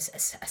sense of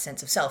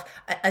self,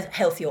 as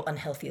healthy or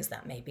unhealthy as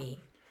that may be.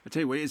 I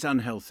tell you what, it's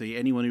unhealthy.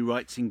 Anyone who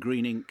writes in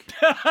green ink.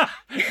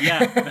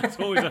 Yeah, that's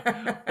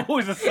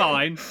always a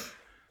sign.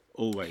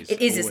 Always.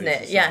 It is, isn't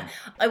it? Yeah.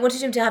 I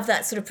wanted him to have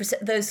that sort of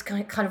those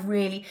kind of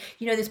really,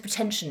 those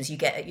pretensions you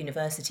get at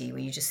university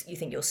where you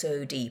think you're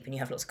so deep and you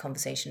have lots of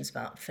conversations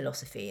about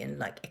philosophy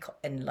and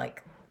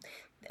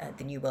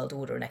the New World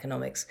Order and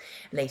economics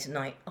late at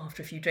night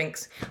after a few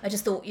drinks. I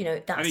just thought,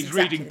 that's and he's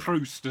reading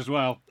Proust as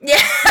well. Yeah,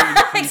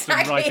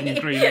 Exactly. And writing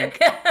in green ink.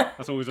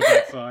 That's always a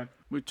bad sign.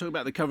 We talk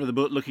about the cover of the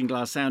book, Looking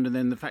Glass Sound, and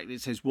then the fact that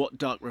it says, "What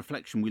dark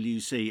reflection will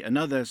you see?"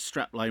 Another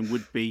strapline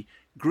would be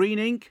green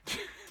ink,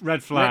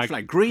 red flag. Red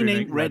flag. Green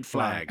ink, red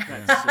flag.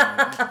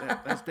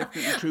 That's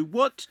definitely true.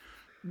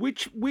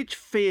 Which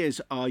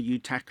fears are you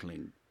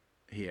tackling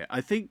here?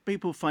 I think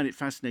people find it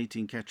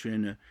fascinating,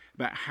 Catriona,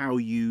 about how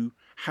you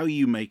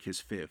make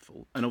us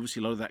fearful, and obviously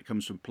a lot of that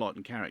comes from plot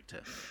and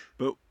character.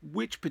 But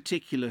which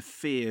particular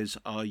fears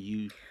are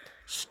you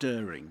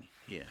stirring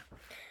here?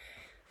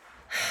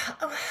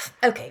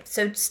 Okay,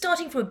 so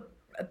starting from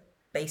a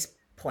base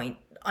point,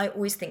 I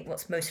always think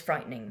what's most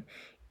frightening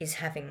is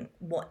having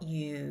what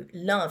you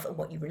love and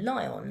what you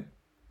rely on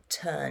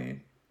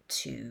turn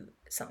to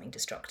something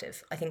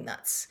destructive. I think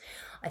that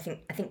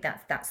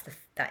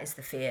is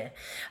the fear.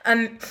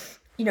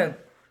 You know,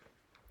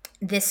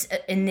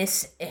 in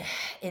this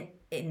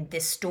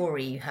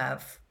story, you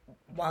have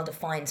Wilder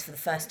finds for the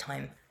first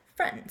time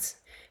friends,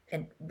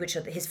 and which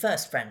are his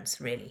first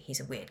friends. Really, he's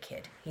a weird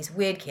kid. He's a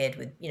weird kid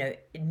with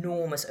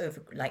enormous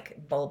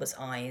bulbous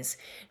eyes,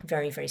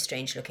 very very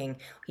strange looking.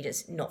 He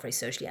does not very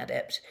socially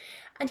adept,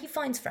 and he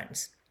finds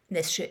friends.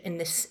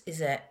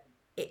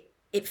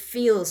 It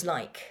feels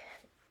like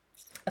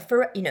a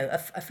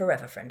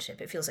forever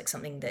friendship. It feels like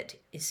something that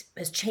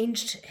has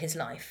changed his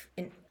life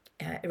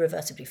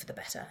irreversibly for the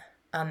better,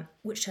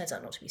 which turns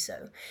out not to be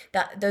so.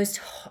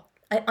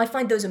 I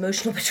find those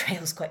emotional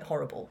betrayals quite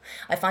horrible.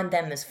 I find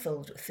them as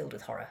filled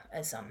with horror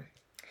as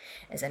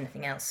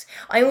anything else.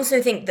 I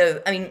also think, though,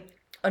 I mean,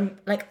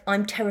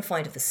 I'm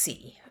terrified of the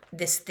sea.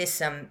 This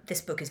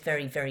book is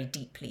very very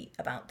deeply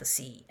about the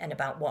sea and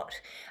about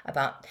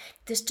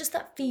there's just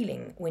that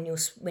feeling when you're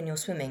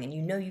swimming and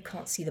you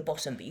can't see the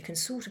bottom, but you can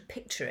sort of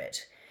picture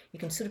it. You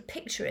can sort of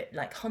picture it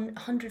like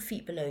 100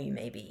 feet below you,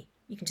 maybe.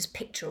 You can just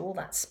picture all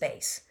that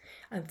space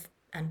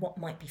and what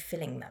might be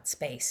filling that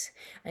space,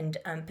 and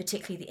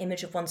particularly the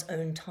image of one's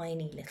own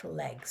tiny little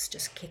legs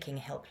just kicking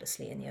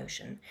helplessly in the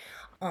ocean.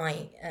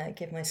 I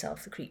give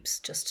myself the creeps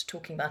just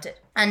talking about it.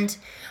 And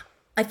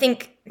I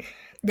think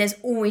there's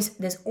always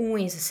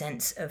a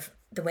sense of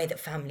the way that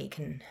family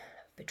can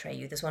betray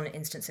you. There's one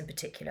instance in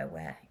particular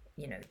where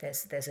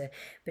there's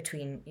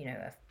between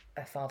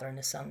a father and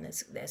a son.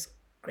 There's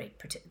great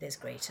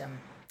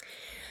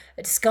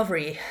a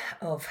discovery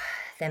of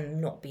them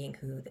not being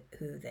who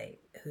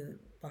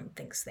one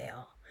thinks they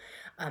are,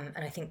 and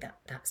I think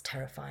that's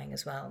terrifying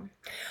as well.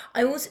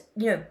 I also,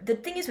 the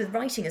thing is with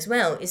writing as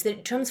well is that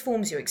it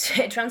transforms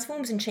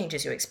and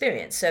changes your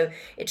experience. So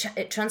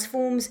it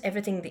transforms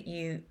everything that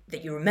you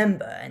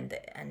remember and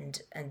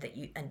that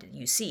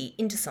you see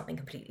into something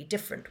completely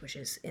different, which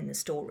is in the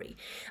story.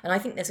 And I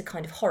think there's a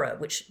kind of horror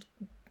which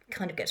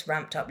kind of gets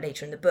ramped up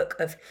later in the book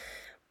of,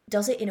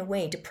 does it in a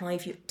way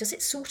deprive you? Does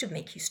it sort of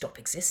make you stop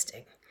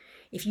existing?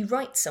 If you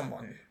write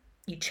someone,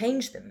 you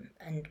change them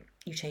and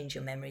you change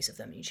your memories of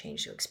them, you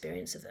change your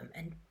experience of them,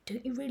 and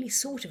don't you really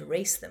sort of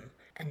erase them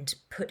and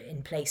put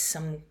in place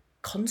some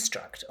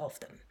construct of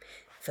them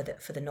for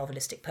the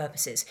novelistic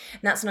purposes?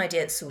 And that's an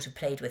idea that's sort of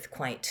played with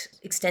quite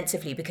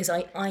extensively, because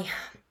I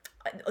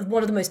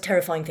one of the most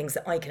terrifying things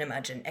that I can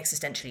imagine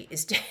existentially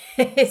is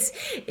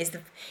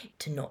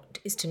to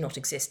not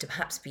exist, to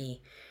perhaps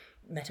be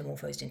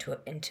metamorphosed into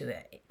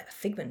a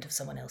figment of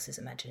someone else's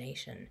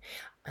imagination,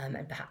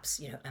 and perhaps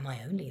am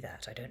I only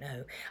that? I don't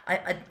know.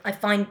 I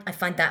find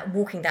that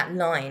walking that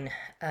line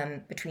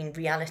between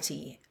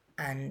reality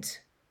and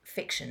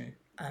fiction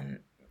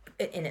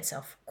in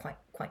itself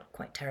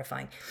quite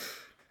terrifying.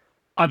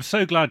 I'm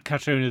so glad,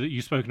 Catriona, that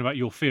you've spoken about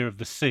your fear of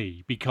the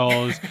sea,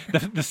 because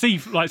the sea,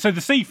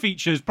 the sea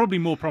features probably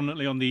more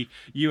prominently on the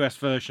US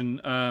version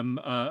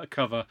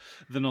cover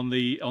than on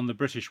the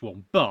British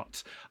one.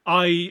 But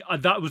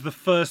that was the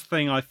first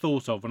thing I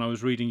thought of when I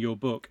was reading your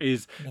book,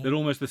 is that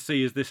almost the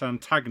sea is this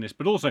antagonist.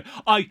 But also,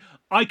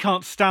 I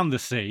can't stand the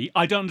sea.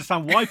 I don't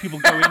understand why people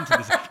go into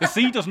the sea. The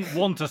sea doesn't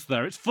want us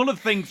there. It's full of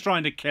things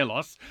trying to kill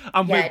us,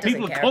 and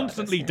people are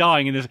constantly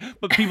dying in this.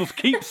 But people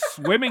keep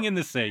swimming in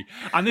the sea,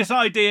 and this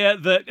idea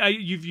that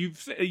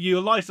you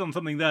alight on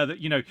something there, that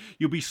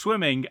you'll be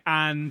swimming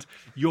and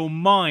your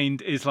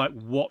mind is like,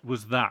 what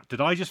was that? Did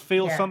I just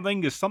feel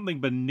something? Is something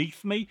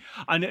beneath me?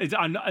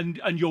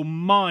 And your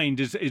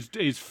mind is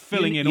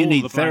filling in all the blanks.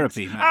 You need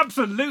therapy, man.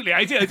 Absolutely,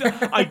 I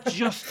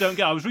just don't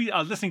get. I was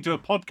listening to a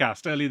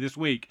podcast earlier this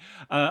week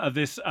of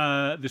this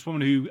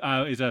woman who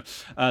is a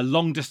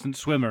long distance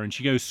swimmer, and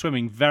she goes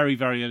swimming very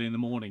very early in the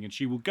morning, and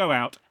she will go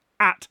out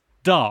at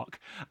dark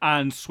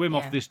and swim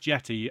off this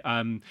jetty.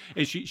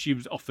 She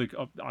was off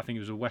I think it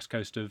was the west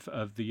coast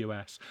of the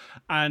US,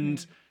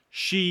 and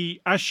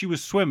as she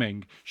was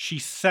swimming, she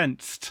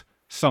sensed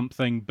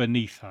something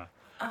beneath her.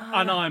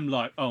 And I'm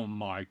like, oh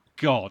my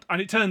God.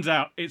 And it turns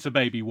out it's a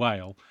baby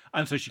whale,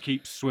 and so she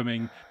keeps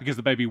swimming because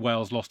the baby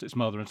whale's lost its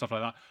mother and stuff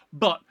like that.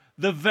 But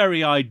the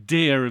very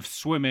idea of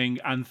swimming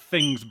and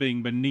things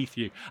being beneath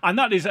you, and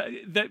that is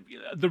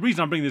the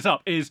reason I'm bringing this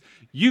up is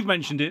you've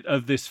mentioned it,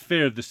 of this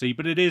fear of the sea,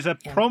 but it is a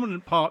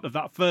prominent part of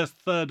that first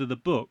third of the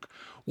book,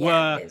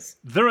 where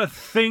there are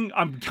things.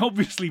 I'm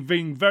obviously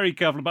being very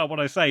careful about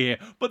what I say here,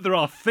 but there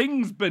are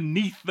things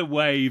beneath the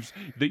waves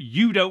that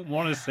you don't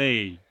want to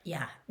see.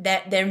 Yeah,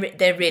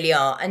 there really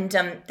are, and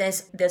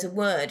there's a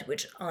word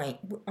which I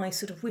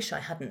sort of wish I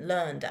hadn't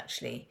learned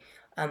actually,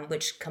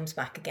 which comes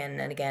back again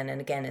and again and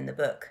again in the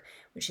book,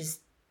 which is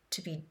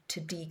to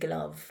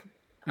deglove.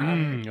 Oh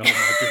my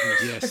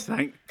goodness! Yes,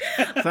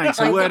 thanks.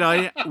 A word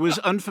I was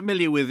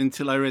unfamiliar with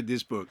until I read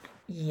this book.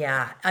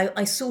 Yeah,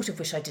 I sort of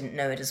wish I didn't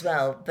know it as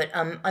well, but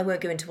I won't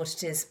go into what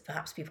it is.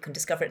 Perhaps people can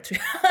discover it through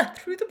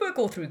through the book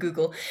or through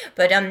Google.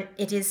 But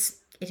it is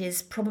it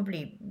is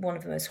probably one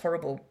of the most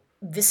horrible,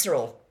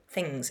 visceral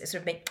things. It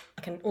sort of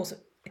I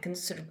can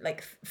sort of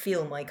like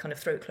feel my kind of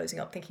throat closing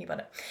up thinking about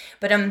it.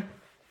 But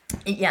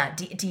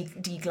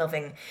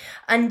degloving,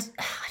 and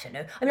I don't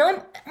know. I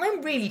mean,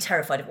 I'm really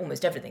terrified of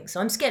almost everything. So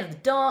I'm scared of the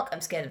dark.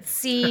 I'm scared of the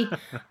sea.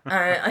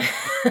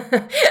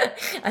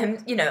 I'm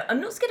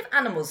not scared of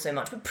animals so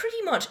much, but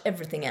pretty much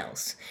everything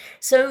else.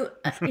 So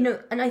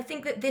and I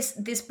think that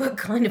this book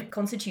kind of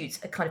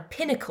constitutes a kind of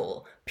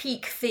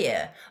peak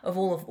fear of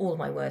all of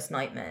my worst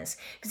nightmares,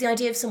 because the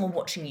idea of someone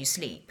watching you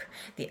sleep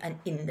and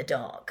in the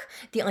dark,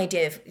 the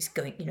idea of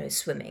going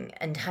swimming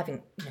and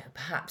having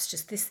perhaps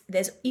just this,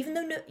 there's even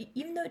though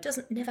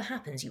it never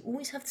happens, you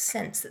always have the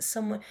sense that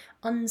some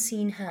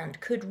unseen hand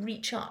could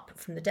reach up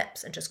from the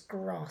depths and just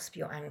grasp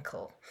your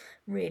ankle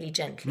really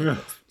gently,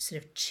 with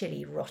sort of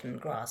chilly, rotten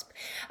grasp.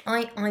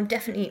 I've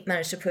definitely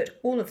managed to put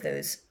all of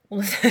those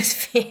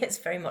fears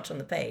very much on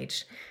the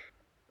page.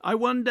 I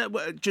wonder,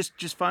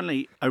 just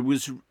finally, I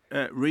was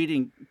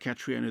reading,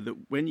 Catriona, that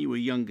when you were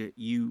younger,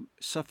 you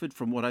suffered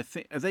from what I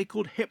think, are they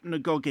called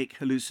hypnagogic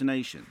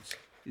hallucinations?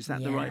 Is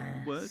that the right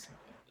word?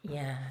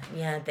 Yeah,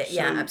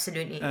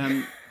 absolutely.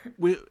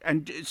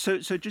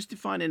 So just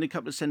define in a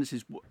couple of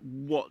sentences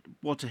what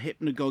a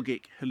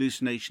hypnagogic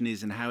hallucination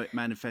is and how it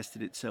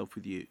manifested itself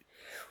with you.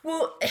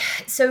 Well,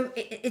 so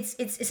it's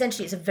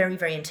essentially a very,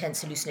 very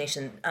intense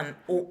hallucination,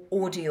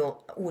 audio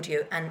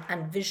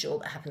and visual,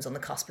 that happens on the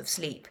cusp of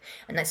sleep.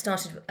 And I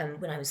started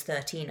when I was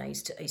 13. I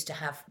used to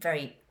have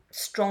very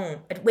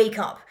strong. I'd wake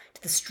up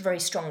to this very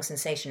strong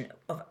sensation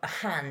of a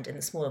hand in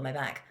the small of my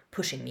back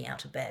pushing me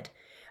out of bed,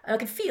 and I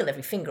could feel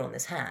every finger on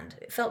this hand.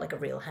 It felt like a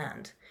real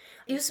hand.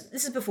 This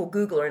is before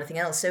Google or anything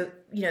else. So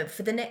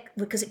for the next,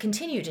 because it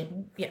continued,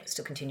 and it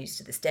still continues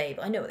to this day.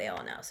 But I know what they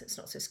are now, so it's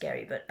not so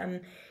scary. But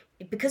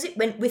because it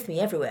went with me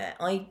everywhere,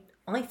 I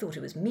thought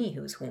it was me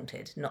who was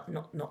haunted, not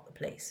the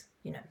place.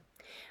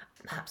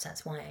 Perhaps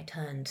that's why I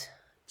turned.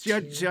 See,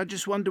 I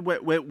just wonder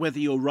whether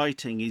your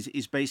writing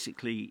is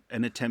basically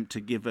an attempt to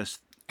give us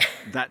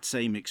that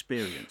same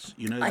experience.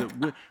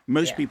 That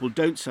most people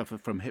don't suffer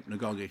from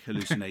hypnagogic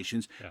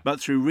hallucinations, but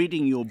through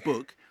reading your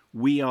book,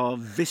 we are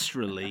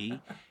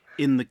viscerally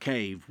in the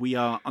cave. We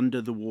are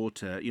under the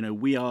water.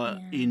 We are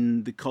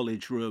in the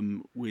college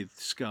room with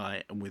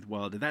Skye and with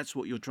Wilder. That's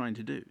what you're trying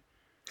to do.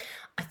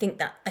 I think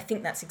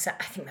that's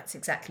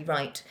exactly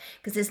right,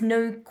 because there's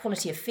no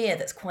quality of fear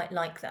that's quite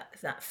like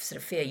that sort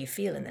of fear you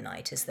feel in the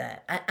night, is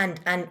there? And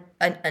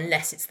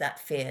unless it's that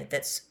fear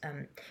that's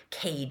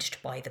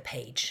caged by the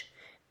page,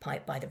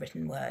 by the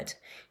written word,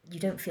 you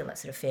don't feel that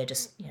sort of fear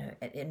just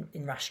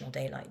in rational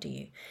daylight, do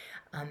you?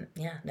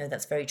 No,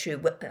 that's very true.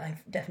 But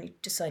I've definitely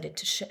decided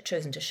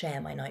chosen to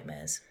share my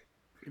nightmares.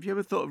 Have you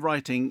ever thought of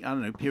writing, I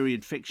don't know,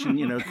 period fiction?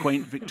 A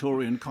quaint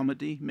Victorian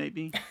comedy,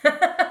 maybe?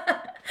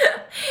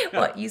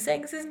 What, you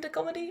saying this isn't a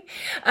comedy?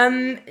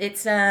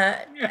 It's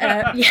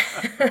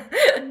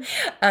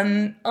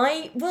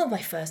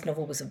my first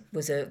novel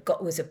was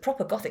a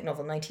proper Gothic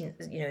novel,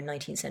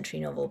 19th century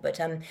novel. But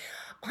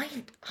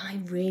I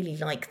really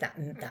like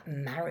that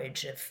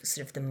marriage of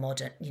sort of the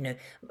modern,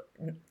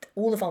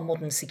 all of our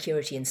modern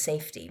security and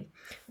safety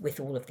with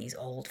all of these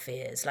old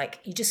fears. Like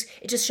it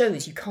just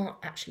shows you can't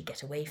actually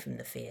get away from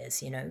the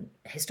fears.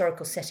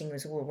 Historical setting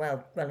was all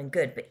well and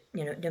good, but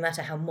no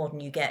matter how modern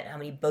you get, how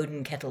many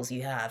Bowden kettles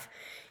you have,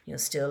 you're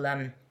still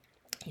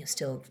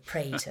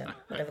prey to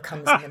whatever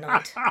comes in the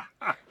night.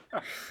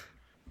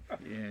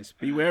 Yes,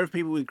 beware of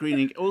people with green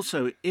ink.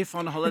 Also, if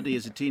on holiday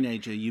as a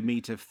teenager you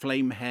meet a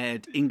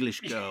flame-haired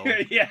English girl,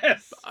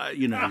 yes,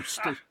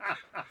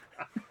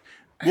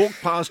 walk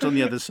past on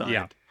the other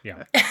side.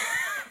 Yeah.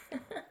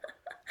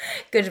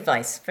 Good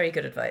advice. Very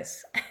good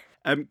advice.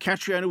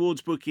 Catriona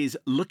Ward's book is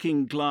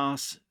Looking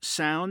Glass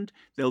Sound.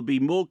 There'll be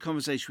more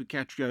conversation with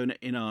Catriona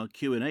in our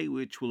Q&A,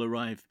 which will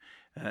arrive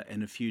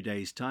in a few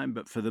days' time.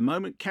 But for the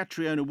moment,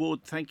 Catriona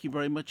Ward, thank you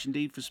very much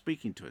indeed for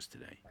speaking to us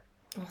today.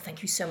 Oh,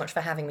 thank you so much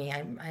for having me.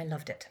 I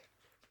loved it.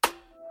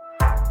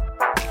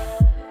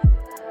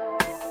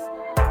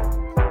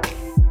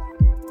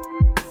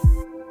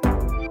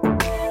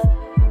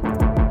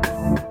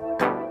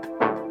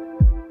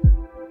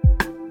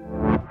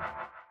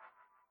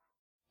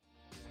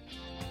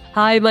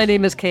 Hi, my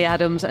name is Kay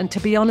Adams, and to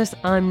be honest,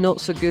 I'm not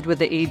so good with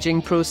the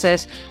ageing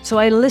process, so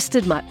I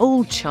enlisted my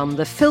old chum,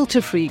 the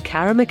filter-free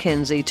Cara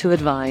McKenzie, to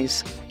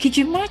advise. Could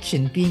you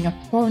imagine being a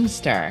porn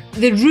star?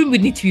 The room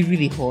would need to be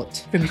really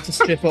hot for me to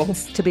strip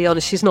off. To be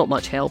honest, she's not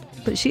much help,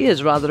 but she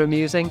is rather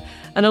amusing.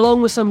 And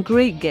along with some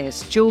great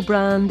guests, Joe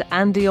Brand,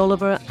 Andy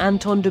Oliver,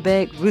 Anton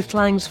Dubeck, Ruth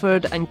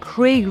Langsford and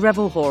Craig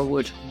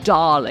Revel-Horwood,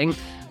 darling,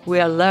 we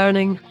are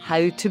learning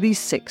how to be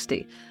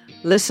 60.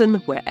 Listen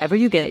wherever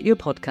you get your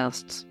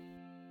podcasts.